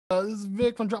This is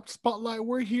Vic from Drop the Spotlight.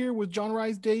 We're here with John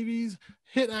Rhys-Davies,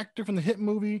 hit actor from the hit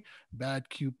movie Bad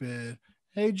Cupid.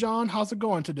 Hey, John, how's it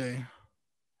going today?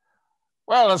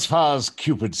 Well, as far as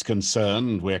Cupid's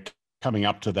concerned, we're coming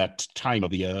up to that time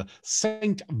of the year,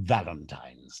 St.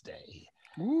 Valentine's Day,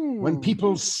 when Ooh.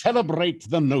 people celebrate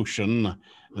the notion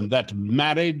that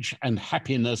marriage and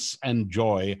happiness and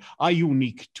joy are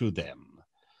unique to them.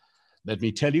 Let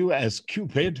me tell you, as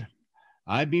Cupid,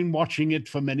 I've been watching it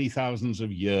for many thousands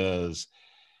of years,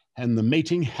 and the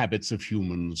mating habits of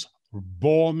humans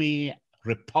bore me,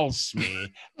 repulse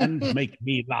me, and make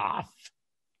me laugh.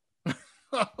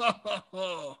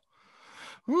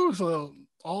 Ooh, so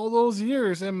all those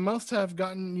years, it must have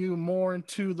gotten you more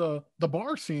into the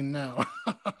bar scene now.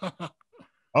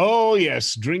 Oh,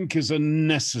 yes, drink is a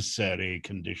necessary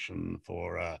condition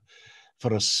for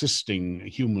assisting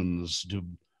humans to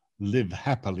live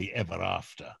happily ever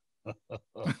after.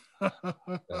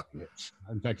 Yes.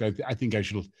 In fact, I think I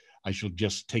shall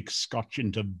just take scotch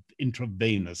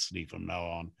intravenously from now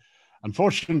on.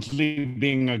 Unfortunately,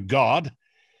 being a god,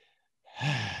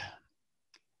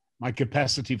 my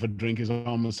capacity for drink is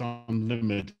almost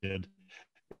unlimited.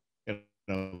 You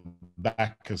know,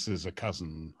 Bacchus is a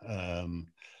cousin,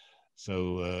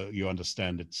 so you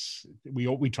understand.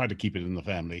 We try to keep it in the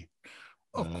family.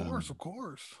 Of course, of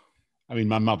course. I mean,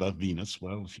 my mother, Venus,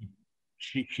 well,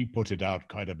 she put it out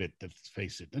quite a bit, let's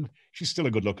face it. And she's still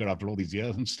a good looker after all these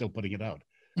years and still putting it out.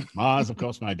 Mars, of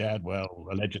course, my dad, well,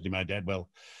 allegedly my dad, well,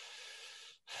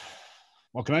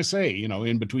 what can I say? You know,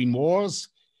 in between wars,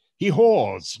 he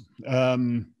whores.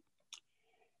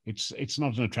 It's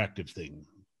not an attractive thing.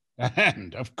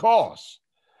 And, of course,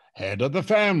 head of the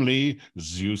family,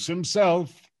 Zeus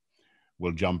himself,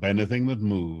 will jump anything that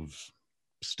moves.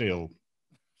 Still.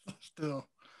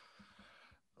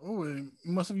 Oh, you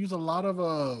must have used a lot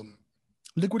of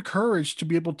liquid courage to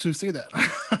be able to say that.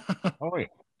 Oh, yeah.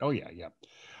 Oh, yeah, yeah.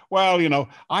 Well, you know,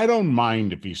 I don't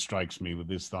mind if he strikes me with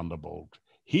his thunderbolt.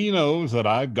 He knows that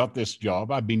I've got this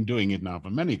job. I've been doing it now for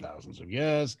many thousands of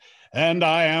years, and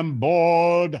I am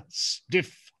bored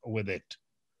stiff with it.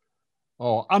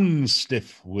 Or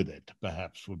unstiff with it,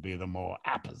 perhaps, would be the more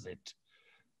apposite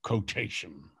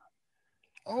quotation.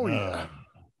 Oh, yeah.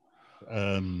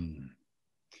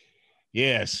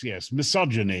 Yes, yes.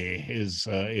 Misogyny is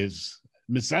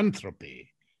misanthropy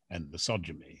and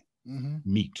misogyny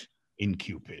meet in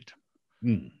Cupid.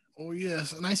 Mm. Oh,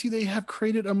 yes. And I see they have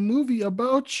created a movie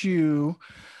about you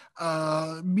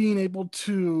being able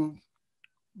to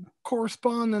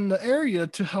correspond in the area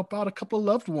to help out a couple of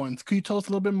loved ones. Could you tell us a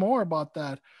little bit more about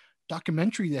that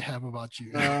documentary they have about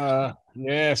you?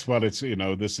 Yes, well, it's, you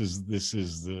know, this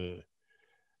is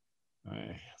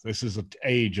an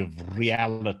age of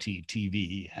reality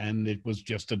TV, and it was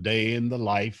just a day in the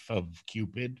life of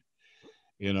Cupid,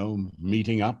 you know,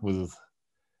 meeting up with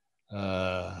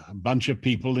a bunch of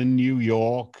people in New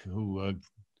York who were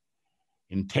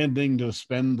intending to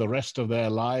spend the rest of their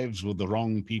lives with the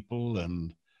wrong people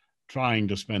and trying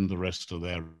to spend the rest of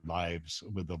their lives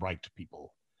with the right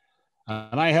people.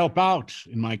 And I help out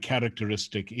in my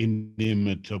characteristic,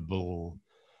 inimitable,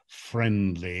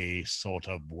 friendly sort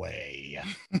of way.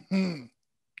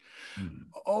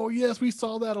 Oh, yes, we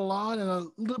saw that a lot, and a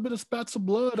little bit of spats of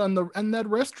blood on that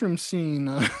restroom scene.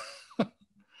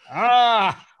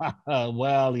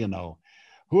 Well, you know,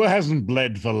 who hasn't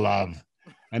bled for love?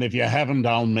 And if you haven't,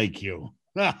 I'll make you.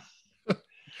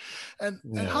 And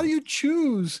how do you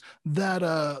choose that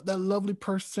lovely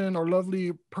person or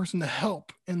lovely person to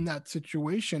help in that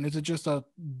situation? Is it just a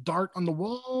dart on the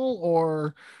wall,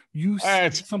 or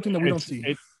it's something that we don't see?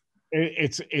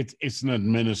 It's an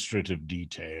administrative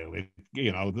detail.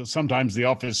 You know, sometimes the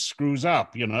office screws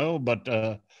up, you know, but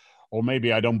or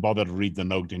maybe I don't bother to read the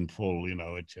note in full. You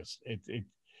know,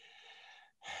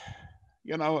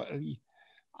 you know,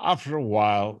 after a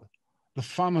while, the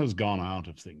fun has gone out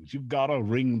of things. You've got to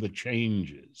ring the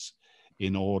changes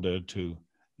in order to,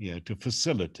 you know, to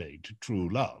facilitate true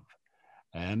love.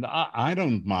 And I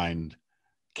don't mind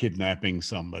kidnapping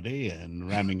somebody and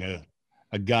ramming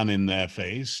a gun in their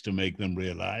face to make them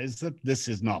realize that this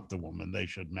is not the woman they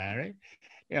should marry.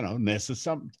 You know,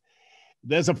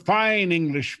 there's a fine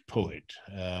English poet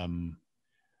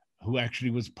who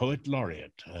actually was poet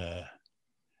laureate.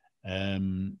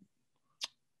 And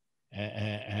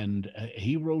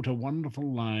he wrote a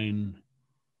wonderful line,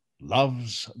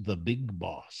 "Love's the big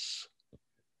boss,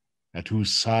 at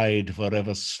whose side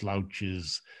forever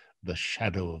slouches the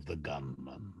shadow of the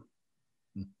gunman."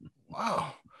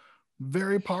 Wow,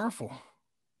 very powerful.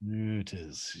 It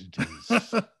is.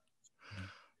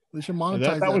 They should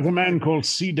monetize that was a man called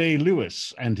C. Day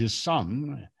Lewis, and his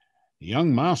son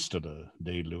Young Master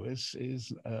Day-Lewis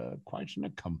is quite an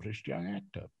accomplished young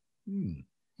actor.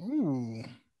 Ooh,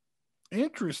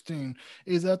 interesting.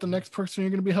 Is that the next person you're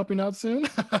going to be helping out soon?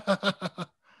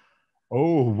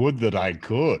 Oh, would that I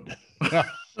could.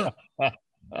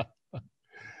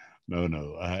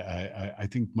 No. I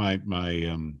think my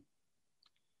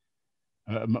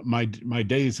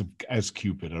days as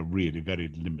Cupid are really very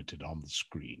limited on the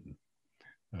screen.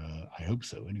 I hope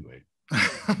so, anyway.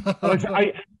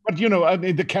 But you know, I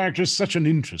mean, the character is such an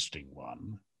interesting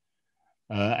one,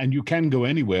 and you can go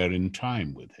anywhere in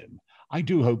time with him. I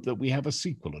do hope that we have a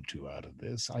sequel or two out of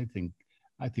this. I think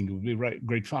it would be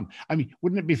great fun. I mean,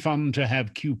 wouldn't it be fun to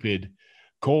have Cupid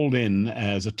called in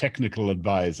as a technical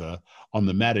advisor on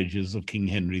the marriages of King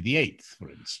Henry VIII, for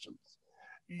instance?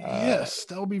 Yes,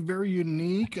 that would be very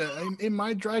unique. It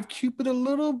might drive Cupid a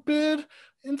little bit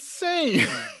insane.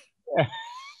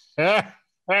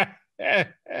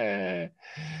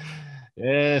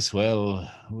 Yes,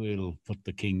 well, we'll put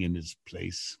the king in his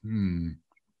place.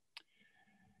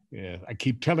 Yeah, I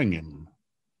keep telling him,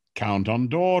 count on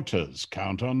daughters,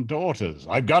 count on daughters.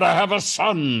 I've got to have a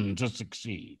son to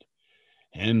succeed.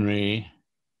 Henry,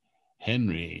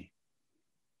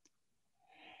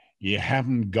 you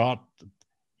haven't got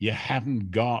the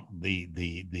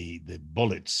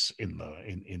bullets in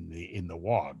the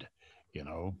wad, you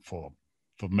know, for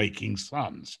making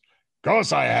sons. Of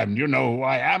course I am. You know who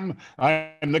I am.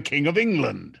 I am the King of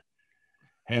England.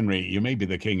 Henry, you may be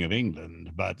the King of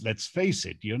England, but let's face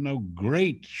it, you're no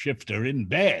great shifter in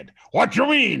bed. What do you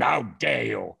mean? How dare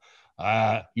you?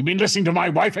 You been listening to my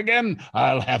wife again?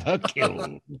 I'll have her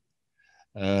killed.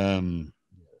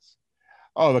 Yes.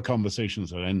 Oh, the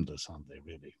conversations are endless, aren't they,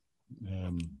 really?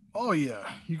 Oh yeah,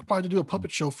 you could probably do a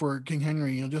puppet show for King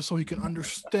Henry, you know, just so he can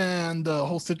understand the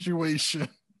whole situation.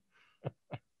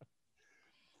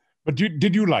 But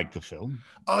did you like the film?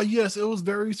 Yes, it was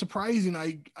very surprising.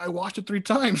 I watched it 3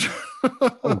 times.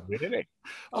 Oh, really?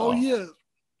 Oh yeah,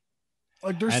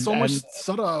 like there's And so much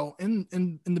subtle in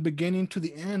the beginning to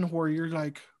the end where you're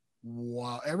like,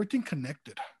 wow, everything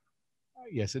connected.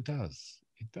 yes, it does.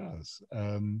 It does.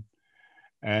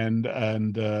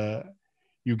 And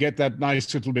you get that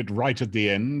nice little bit right at the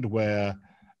end where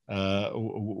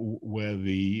the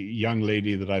young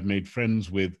lady that I've made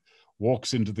friends with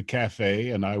walks into the cafe,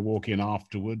 and I walk in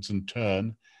afterwards and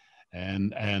turn,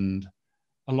 and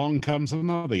along comes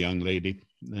another young lady.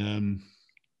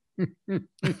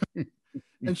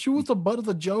 And she was the butt of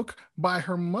the joke by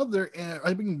her mother, and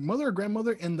I mean mother or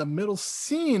grandmother in the middle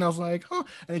scene. I was like, huh,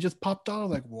 and it just popped out. I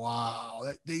was like, wow,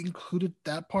 they included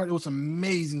that part. It was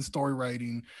amazing story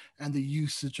writing and the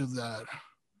usage of that.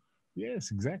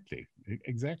 Yes, exactly.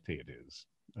 Exactly, it is.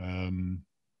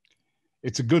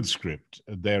 It's a good script.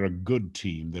 They're a good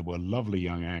team. They were lovely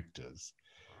young actors,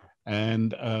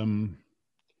 and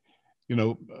you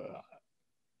know,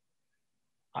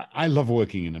 I love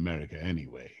working in America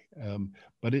anyway.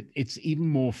 But it's even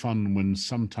more fun when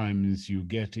sometimes you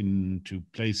get into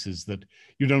places that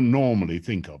you don't normally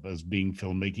think of as being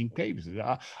filmmaking places.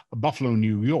 Buffalo,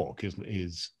 New York is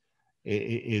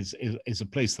a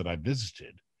place that I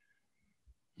visited,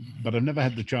 but I've never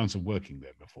had the chance of working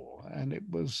there before, and it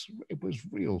was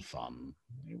real fun.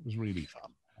 It was really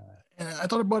fun. And I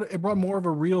thought it brought more of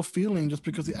a real feeling just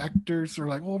because the actors are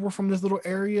like, oh, we're from this little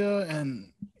area,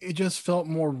 and it just felt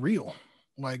more real.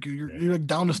 Like you're like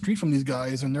down the street from these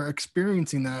guys, and they're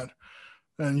experiencing that,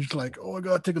 and you're just like, oh, I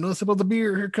gotta take another sip of the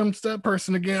beer. Here comes that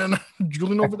person again,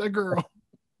 drooling over that girl.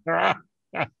 But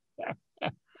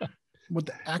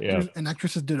the actors and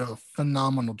actresses did a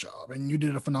phenomenal job, and you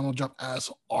did a phenomenal job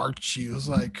as Archie. It was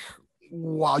like,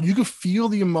 wow, you could feel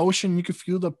the emotion, you could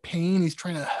feel the pain. He's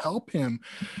trying to help him,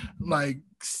 like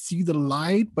see the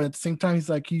light, but at the same time, he's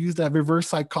like, he used that reverse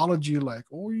psychology, like,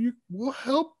 oh, you will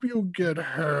help you get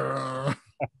her.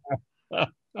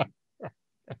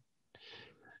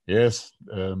 Yes,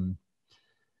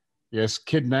 yes,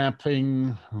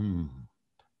 kidnapping,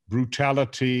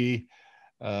 brutality,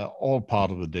 all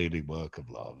part of the daily work of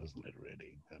love, isn't it,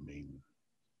 really? I mean,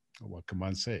 what can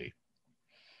one say?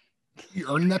 You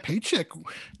earning that paycheck.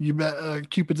 You bet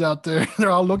Cupid's out there.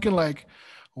 They're all looking like,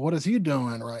 what is he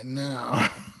doing right now?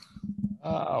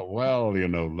 Well, you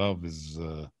know, love is,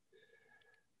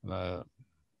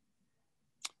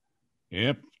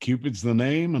 yep, Cupid's the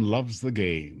name and love's the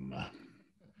game.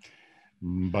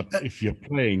 But if you're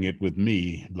playing it with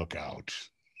me, look out.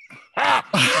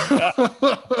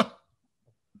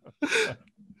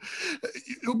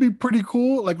 It would be pretty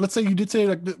cool. Like, let's say you did say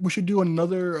like we should do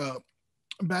another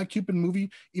Bad Cupid movie,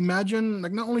 imagine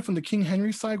like not only from the King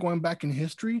Henry side going back in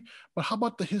history, but how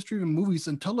about the history of movies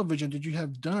and television that you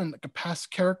have done, like a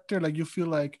past character, like you feel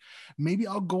like maybe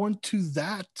I'll go into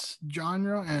that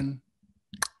genre and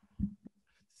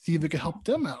see if it can help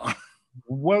them out.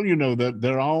 Well, you know that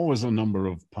there are always a number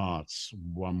of parts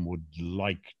one would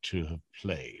like to have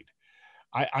played.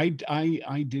 I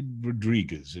did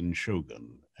Rodriguez in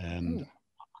Shogun, and Ooh,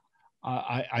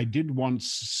 I did once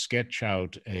sketch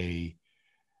out a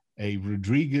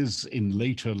Rodriguez in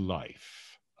later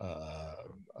life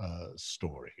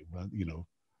story. Well, you know,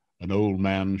 an old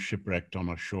man shipwrecked on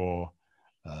a shore,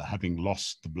 having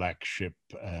lost the black ship,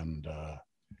 uh,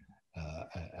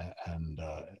 and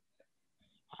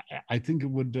I think it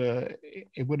would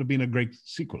have been a great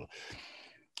sequel.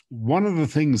 One of the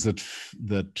things that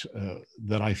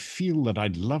I feel that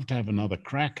I'd love to have another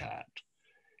crack at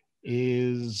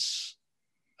is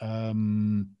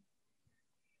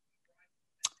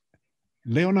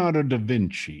Leonardo da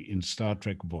Vinci in Star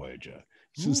Trek Voyager.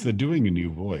 Since they're ooh. doing a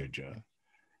new Voyager,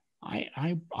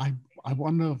 I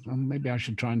wonder, maybe I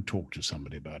should try and talk to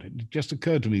somebody about it. It just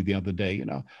occurred to me the other day, you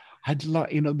know, I'd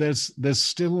like, you know, there's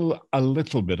still a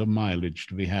little bit of mileage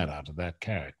to be had out of that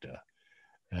character,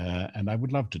 and I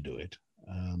would love to do it.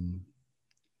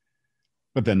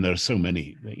 But then there are so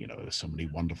many, you know, there's so many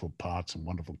wonderful parts and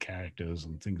wonderful characters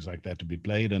and things like that to be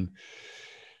played,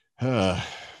 uh,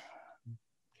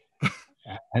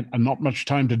 and not much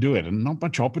time to do it, and not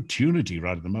much opportunity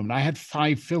right at the moment. I had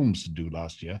 5 films to do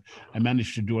last year. I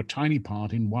managed to do a tiny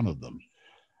part in one of them.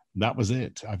 That was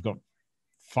it. I've got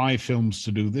 5 films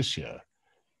to do this year,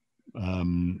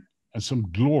 and some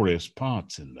glorious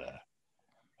parts in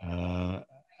there,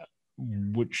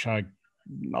 which I'm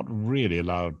not really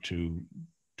allowed to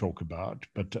talk about.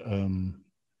 But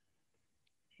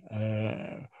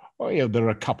oh yeah, there are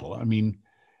a couple. I mean,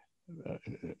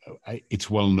 it's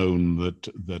well known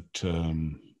that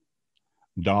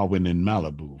Darwin in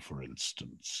Malibu, for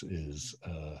instance,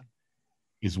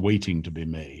 is waiting to be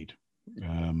made,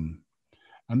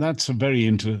 and that's a very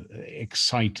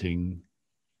exciting,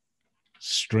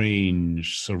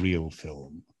 strange, surreal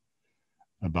film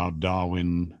about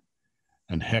Darwin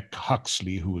and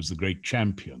Huxley, who was the great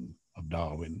champion of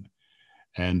Darwin,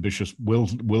 and Bishop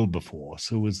Wilberforce,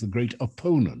 who was the great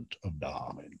opponent of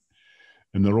Darwin.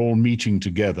 And they're all meeting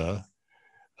together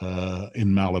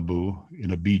in Malibu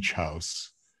in a beach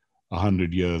house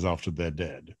 100 years after they're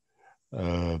dead.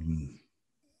 And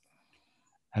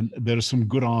there are some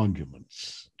good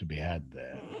arguments to be had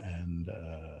there. And,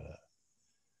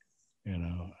 you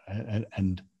know,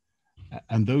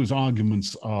 and those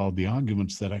arguments are the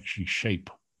arguments that actually shape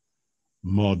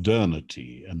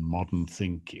modernity and modern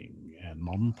thinking and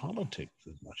modern politics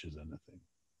as much as anything.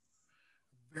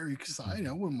 Very exciting.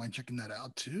 I wouldn't mind checking that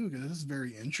out too, because this is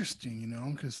very interesting, you know,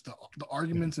 because the Yeah.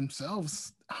 arguments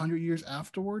themselves, 100 years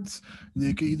afterwards,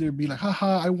 they could either be like,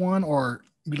 haha, I won, or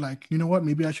be like, you know what,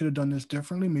 maybe I should have done this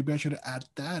differently. Maybe I should have added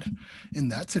that in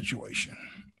that situation.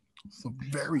 So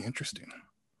very interesting.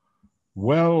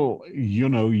 Well, you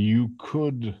know, you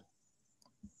could.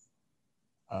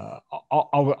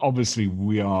 Obviously,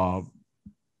 we are.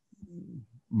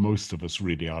 Most of us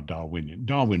really are Darwinian.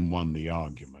 Darwin won the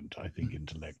argument, I think,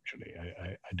 intellectually.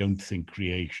 I don't think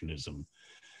creationism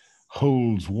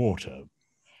holds water.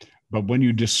 But when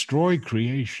you destroy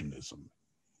creationism,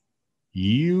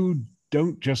 you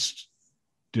don't just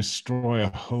destroy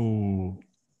a whole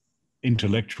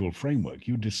intellectual framework,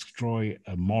 you destroy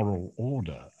a moral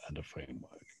order and a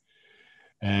framework.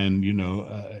 And, you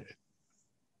know,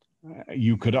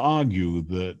 you could argue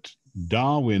that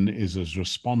Darwin is as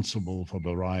responsible for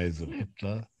the rise of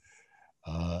Hitler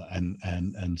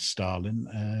and Stalin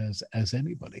as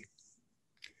anybody.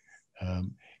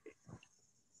 Um,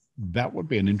 that would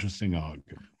be an interesting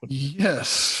argument. But,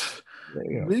 Yes,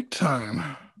 big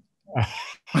time.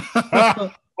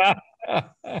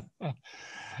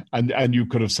 and you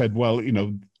could have said, well, you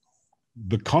know,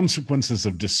 the consequences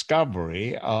of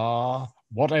discovery are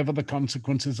whatever the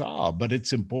consequences are, but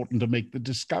it's important to make the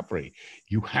discovery.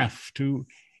 You have to,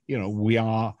 you know, we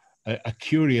are a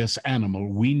curious animal.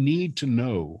 We need to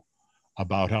know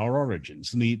about our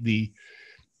origins. I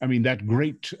mean, that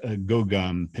great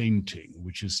Gauguin painting,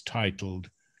 which is titled,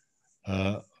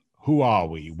 Who Are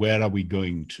We? Where are we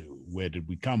going to? Where did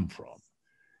we come from?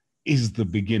 Is the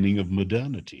beginning of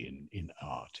modernity in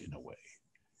art, in a way.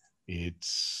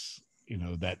 It's, you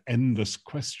know, that endless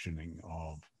questioning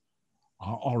of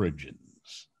our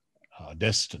origins, our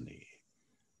destiny,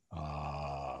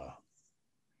 our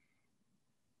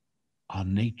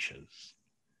natures.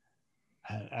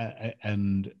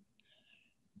 And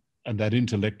that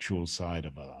intellectual side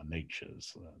of our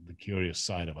natures, the curious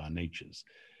side of our natures,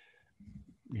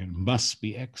 must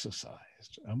be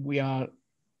exercised. And we are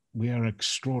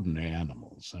extraordinary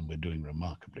animals, and we're doing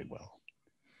remarkably well.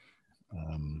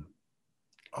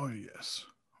 Oh yes,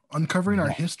 uncovering our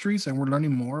histories, and we're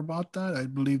learning more about that. I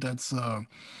believe that's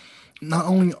not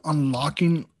only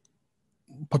unlocking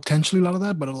potentially a lot of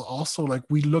that, but it'll also, like,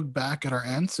 we look back at our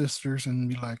ancestors and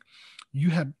be like, you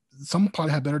had some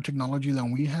probably had better technology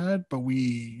than we had, but we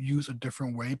use a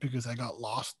different way because I got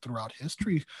lost throughout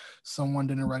history. Someone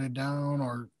didn't write it down,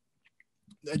 or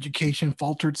education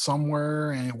faltered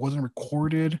somewhere and it wasn't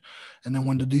recorded. And then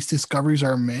when these discoveries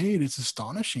are made, it's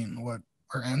astonishing what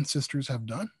our ancestors have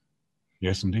done.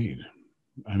 Yes, indeed.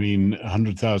 I mean,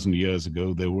 100,000 years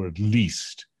ago, there were at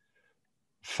least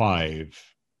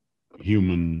 5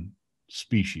 human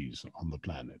species on the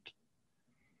planet.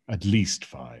 At least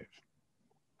 5.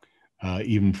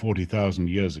 Even 40,000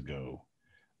 years ago,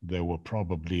 there were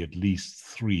probably at least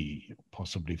 3,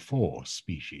 possibly 4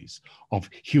 species of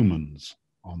humans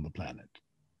on the planet.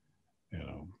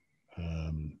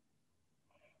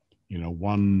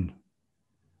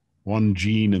 One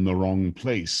gene in the wrong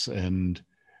place, and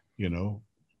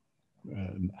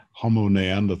Homo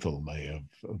neanderthal may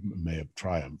have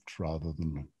triumphed rather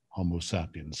than Homo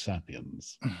sapiens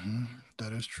sapiens. Mm-hmm.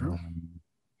 That is true.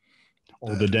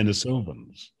 Or the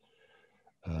Denisovans,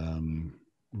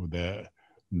 with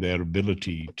their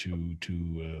ability to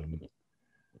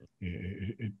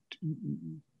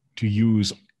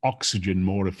use oxygen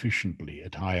more efficiently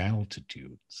at high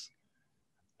altitudes.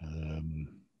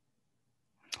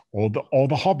 Or the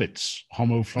hobbits,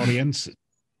 Homo floresiensis.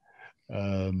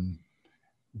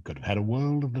 We could have had a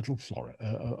world of little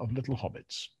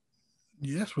hobbits.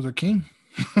 Yes, with a king.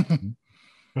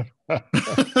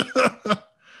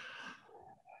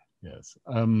 Yes.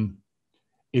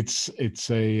 It's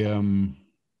a.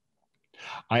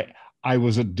 I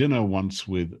was at dinner once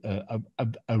with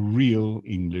a real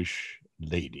English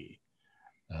lady,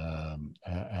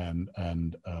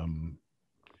 and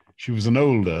she was an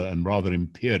older and rather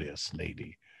imperious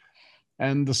lady.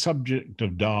 And the subject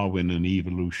of Darwin and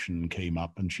evolution came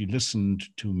up, and she listened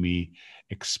to me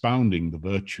expounding the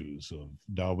virtues of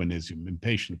Darwinism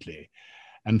impatiently.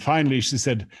 And finally she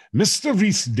said, "Mr.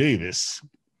 Rhys-Davies,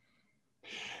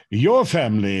 your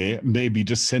family may be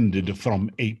descended from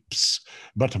apes,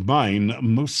 but mine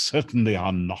most certainly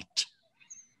are not."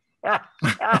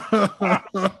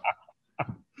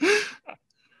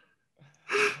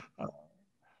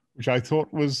 Which I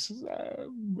thought was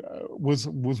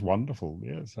wonderful.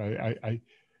 Yes, I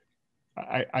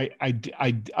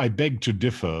beg to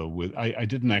differ with. I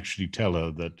didn't actually tell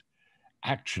her that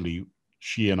actually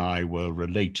she and I were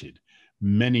related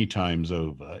many times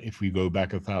over. If we go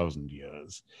back 1,000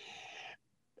 years,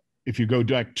 if you go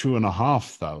back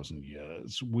 2,500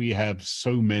 years, we have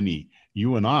so many.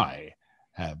 You and I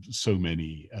have so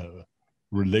many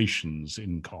relations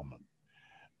in common.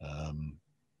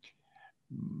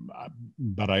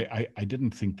 But I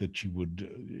didn't think that she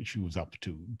was up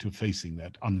to facing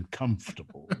that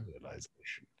uncomfortable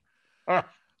realization.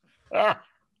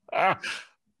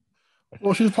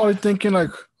 Well, she's probably thinking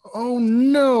like, "Oh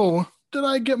no, did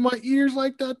I get my ears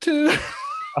like that too?"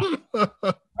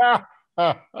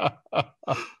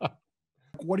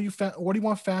 What do you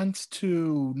want fans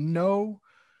to know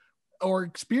or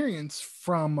experience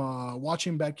from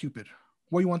watching Bad Cupid?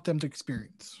 What do you want them to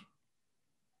experience?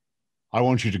 I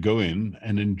want you to go in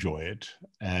and enjoy it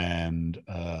and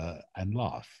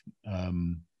laugh,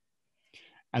 and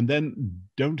then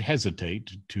don't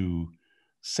hesitate to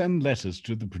send letters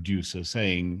to the producer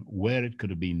saying where it could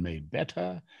have been made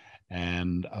better,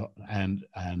 and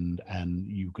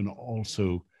you can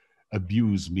also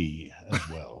abuse me as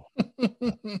well.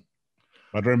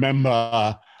 But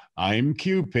remember, I'm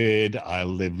Cupid. I'll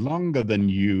live longer than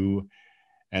you.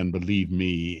 And believe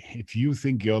me, if you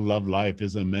think your love life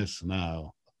is a mess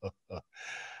now,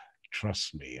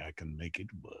 trust me, I can make it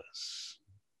worse.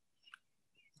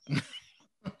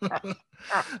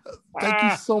 Thank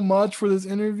you so much for this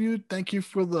interview. Thank you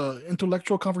for the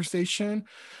intellectual conversation.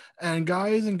 And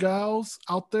guys and gals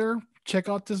out there, check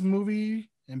out this movie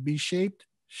and be shaped,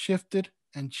 shifted,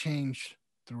 and changed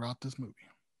throughout this movie.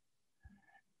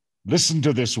 Listen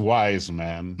to this wise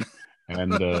man.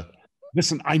 And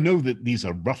listen, I know that these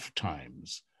are rough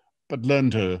times, but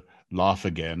learn to laugh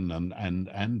again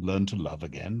and learn to love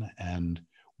again. And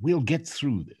we'll get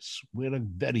through this. We're a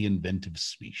very inventive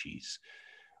species.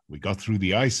 We got through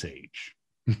the Ice Age.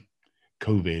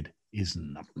 COVID is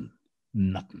nothing.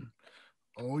 Nothing.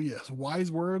 Oh, yes. Wise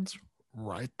words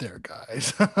right there,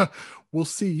 guys. We'll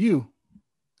see you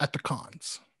at the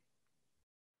cons.